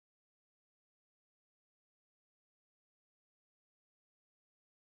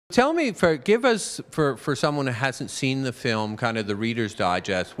Tell me, give us, for someone who hasn't seen the film, kind of the Reader's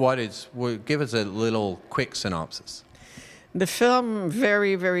Digest, give us a little quick synopsis. The film,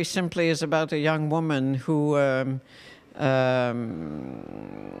 very, very simply, is about a young woman who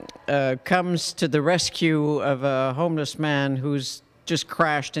comes to the rescue of a homeless man who's just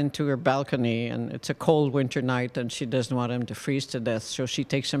crashed into her balcony, and it's a cold winter night, and she doesn't want him to freeze to death, so she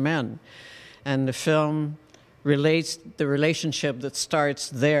takes him in. And the film relates the relationship that starts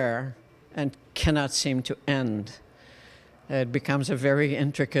there and cannot seem to end. It becomes a very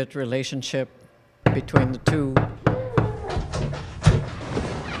intricate relationship between the two.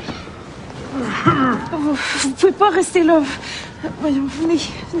 Vous pouvez pas rester là. Voyons, venez,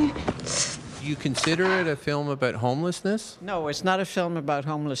 venez. Do you consider it a film about homelessness? No, it's not a film about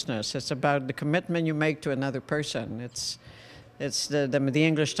homelessness. It's about the commitment you make to another person. The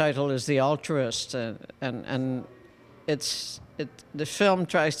English title is The Altruist, and the film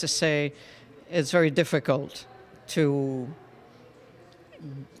tries to say it's very difficult to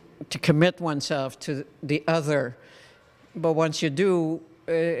commit oneself to the other, but once you do,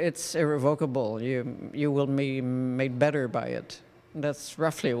 it's irrevocable. You will be made better by it. That's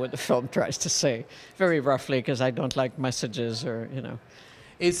roughly what the film tries to say. Very roughly, because I don't like messages or, you know.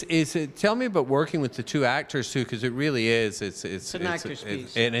 Tell me about working with the two actors too, because it really is. It's an actor's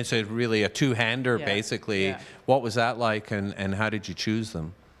piece. And it's really a two-hander, basically. Yeah. What was that like, and how did you choose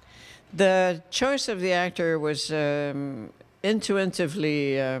them? The choice of the actor was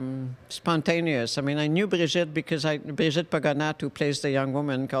intuitively spontaneous. I mean, I knew Brigitte because Brigitte Pagonat, who plays the young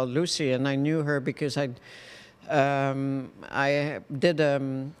woman called Lucy, and I knew her because I did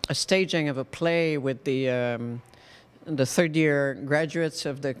a staging of a play with the third-year graduates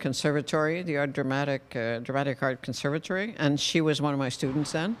of the conservatory, the Dramatic Art Conservatory, and she was one of my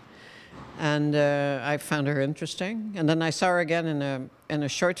students then. And I found her interesting. And then I saw her again in a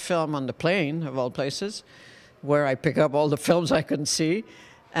short film on the plane, of all places, where I pick up all the films I couldn't see.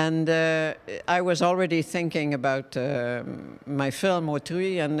 And I was already thinking about my film,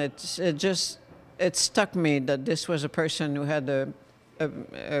 Autrui, and it struck me that this was a person who had a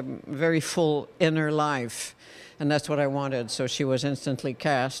very full inner life, and that's what I wanted. So she was instantly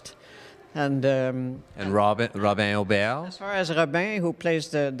cast. And Robin Aubert? As far as Robin, who plays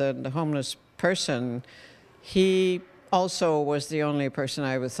the homeless person, he also was the only person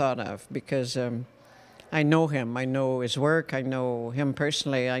I ever thought of, because I know him, I know his work, I know him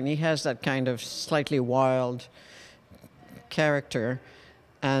personally, and he has that kind of slightly wild character,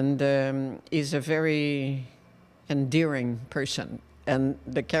 and he's a very endearing person. And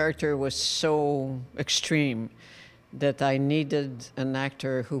the character was so extreme that I needed an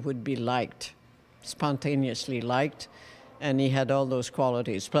actor who would be liked, spontaneously liked, and he had all those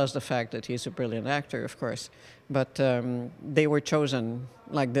qualities, plus the fact that he's a brilliant actor, of course. But they were chosen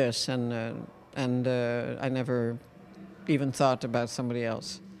like this, and I never even thought about somebody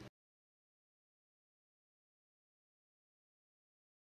else.